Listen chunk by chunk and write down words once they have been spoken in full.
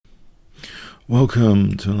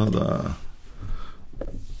Welcome to another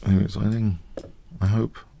very exciting, I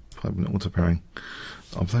hope, 5-minute auto pairing.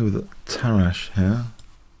 I'll play with the Tarrasch here.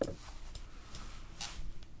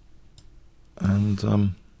 And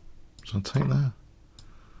so I'll take that.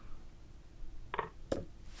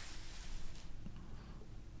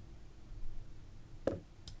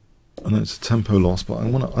 I know it's a tempo loss, but I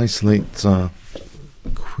want to isolate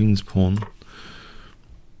Queen's pawn.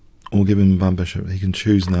 Or give him bad bishop. He can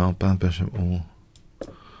choose now, bad bishop or...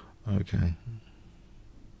 Okay.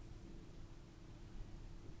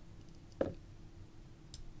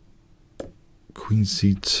 Queen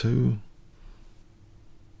C2.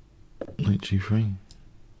 Knight G3.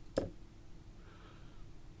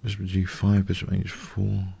 Bishop G5, bishop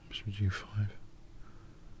H4, bishop G5.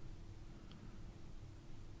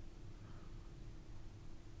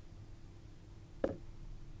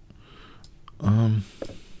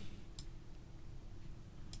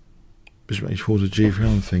 Bishop H4 to G3,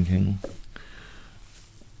 I'm thinking.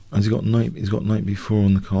 Has he got knight? He's got knight B4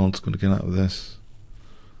 on the cards. Got to get out of this.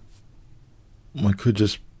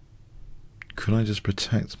 Could I just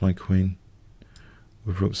protect my queen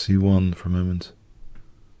with rook C1 for a moment?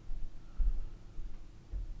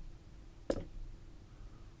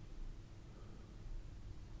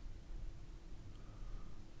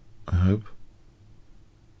 I hope.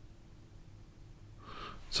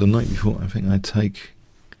 So knight B4, I think I take.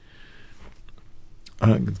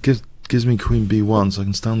 It gives me queen B1, so I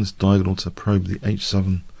can stand this diagonal to probe the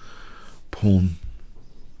H7 pawn.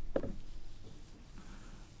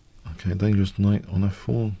 Okay, dangerous knight on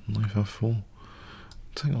F4, knight F4.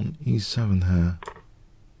 Take on E7 here.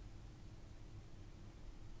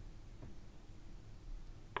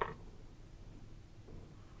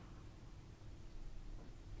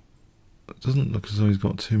 It doesn't look as though he's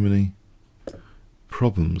got too many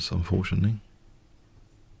problems, unfortunately.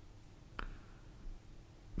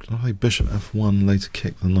 Can I play bishop F1 later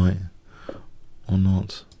kick the knight or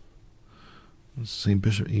not? Let's see,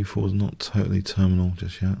 bishop E4 is not totally terminal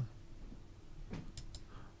just yet.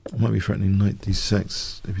 I might be threatening knight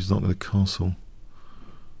D6 if he's not going to castle.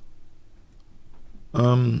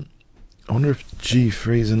 I wonder if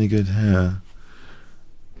G3 is any good here.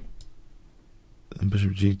 And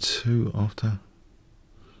bishop G2 after.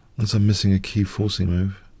 Unless I'm missing a key forcing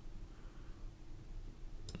move.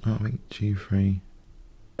 No, I think G3.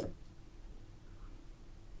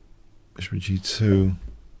 Bishop G2.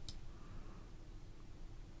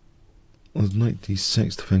 There's knight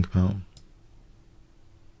D6 to think about.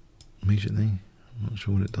 Immediately. I'm not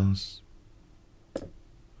sure what it does.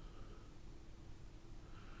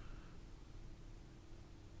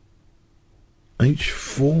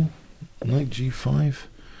 H4, knight G5.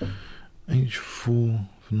 H4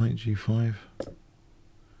 for knight G5.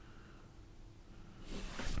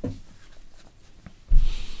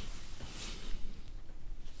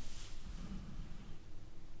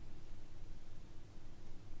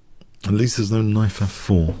 At least there's no knife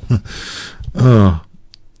F4. Oh,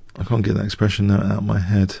 I can't get that expression out of my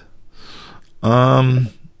head.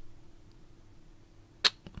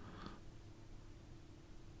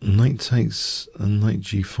 Knight takes and knight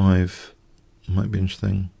G5 might be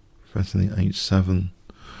interesting. Threatening H7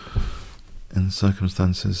 in the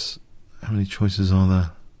circumstances. How many choices are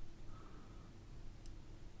there?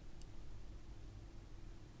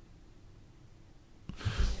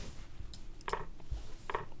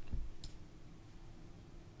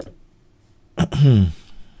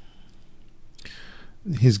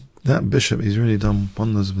 That bishop, he's really done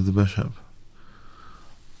wonders with the bishop.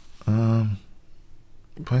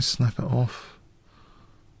 If I snap it off,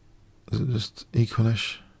 is it just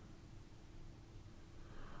equalish?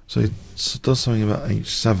 So he does something about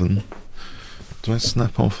H7. Do I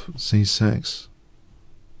snap off C6?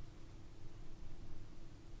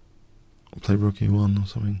 Play rook E1 or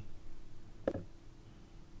something.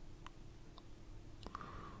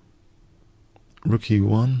 Rook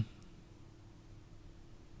E1.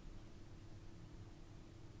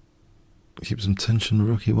 Keep some tension,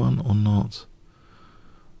 rook E1 or not?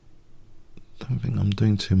 Don't think I'm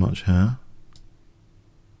doing too much here.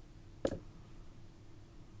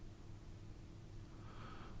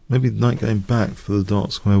 Maybe the knight going back for the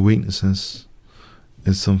dark square weaknesses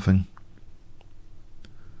is something.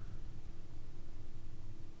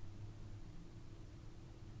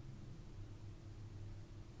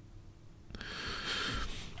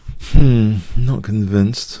 Not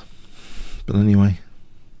convinced. But anyway,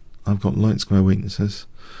 I've got light square weaknesses.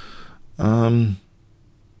 Oh,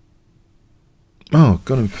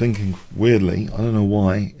 got him thinking weirdly. I don't know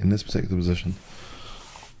why in this particular position.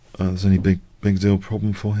 There's any big deal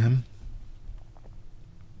problem for him.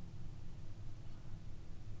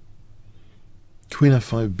 Queen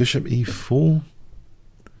f5, bishop e4.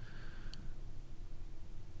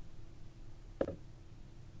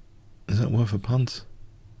 Is that worth a punt?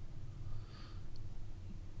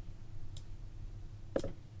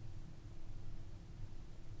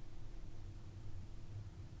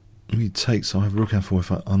 Maybe take, so I have rook f4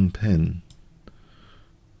 if I unpin.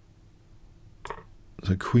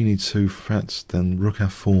 So queen e2 threats, then rook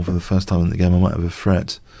f4 for the first time in the game. I might have a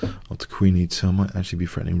threat after queen e2. I might actually be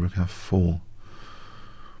threatening rook f4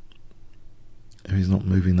 if he's not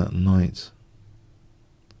moving that knight.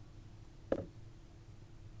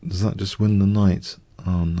 Does that just win the knight?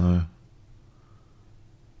 Oh no.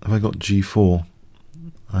 Have I got g4?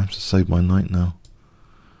 I have to save my knight now.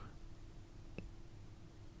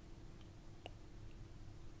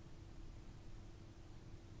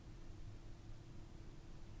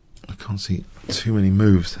 I can't see too many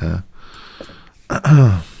moves here.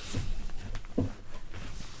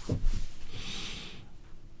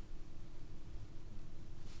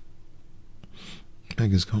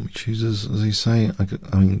 Beggars can't be choosers, as they say.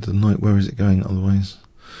 I mean, the knight, where is it going otherwise?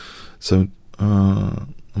 So,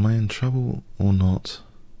 am I in trouble or not?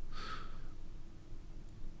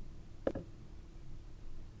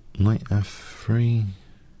 Knight f3.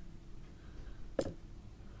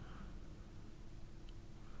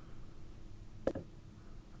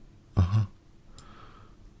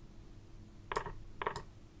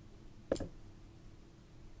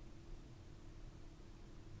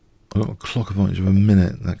 I've got a clock advantage of a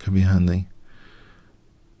minute, that could be handy.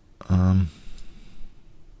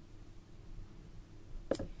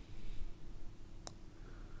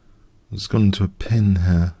 It's gone into a pin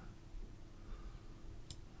here.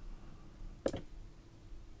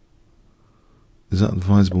 Is that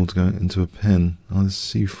advisable to go into a pin? Oh,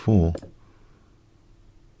 this is c4.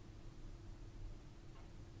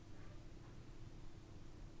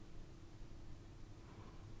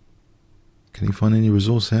 Can you find any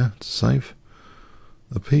resource here to save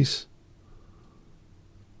a piece?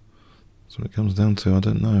 That's what it comes down to. I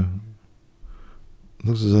don't know. It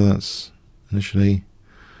looks as though that's initially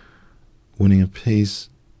winning a piece.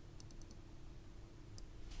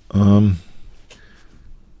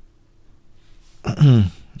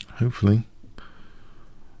 Hopefully.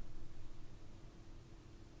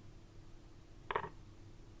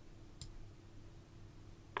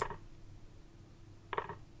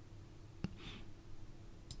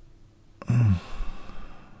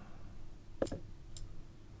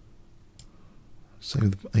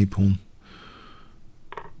 Save the a pawn.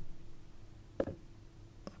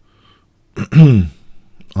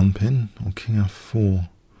 Unpin or king f4.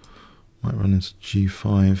 Might run into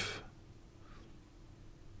g5.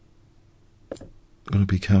 Gotta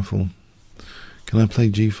be careful. Can I play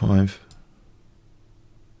g5?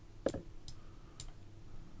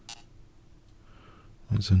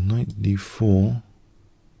 Right, so knight d4.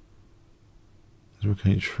 Rook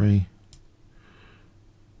h3.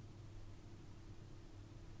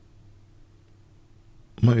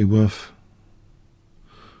 Might be worth.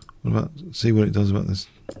 What about, see what it does about this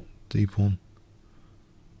d pawn.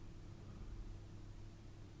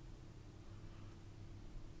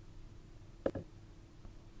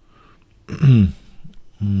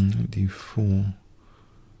 d4.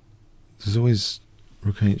 There's always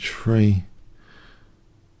rook h3.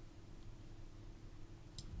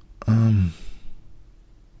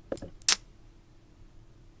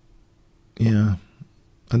 Yeah,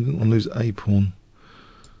 I didn't want to lose a pawn.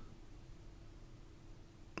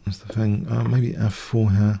 That's the thing. Maybe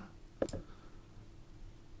f4 here,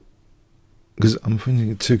 because I'm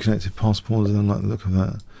thinking two connected pass pawns, and I like the look of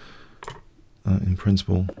that. In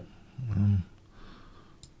principle,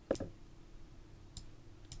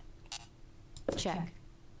 check.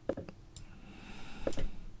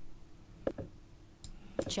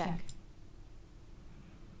 Check.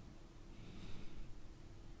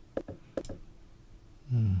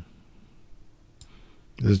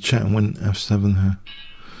 There's a chat and win f7 here.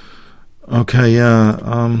 Okay, yeah,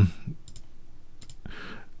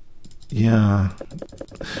 yeah.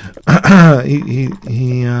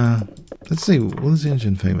 Let's see, what does the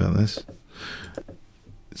engine think about this?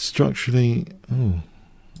 Structurally, what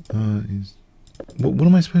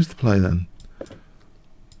am I supposed to play then?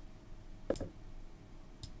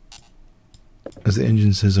 As the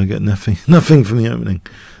engine says, I get nothing from the opening.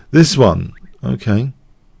 This one, okay.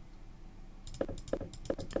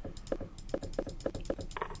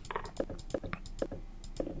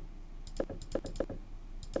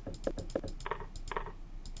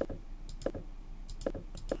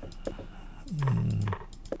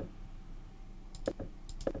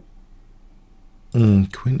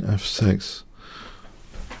 Queen f6.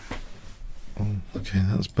 Oh, okay,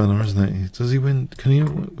 that's better, isn't it? Does he win? Can he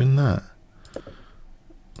win that?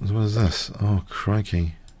 As well as this? Oh,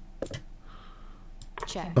 crikey.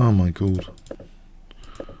 Check. Oh my god.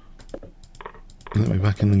 Let me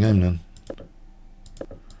back in the game then.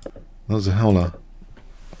 That was a howler.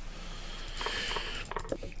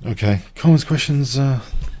 Okay, comments, questions,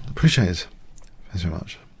 appreciated. Thanks very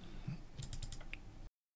much.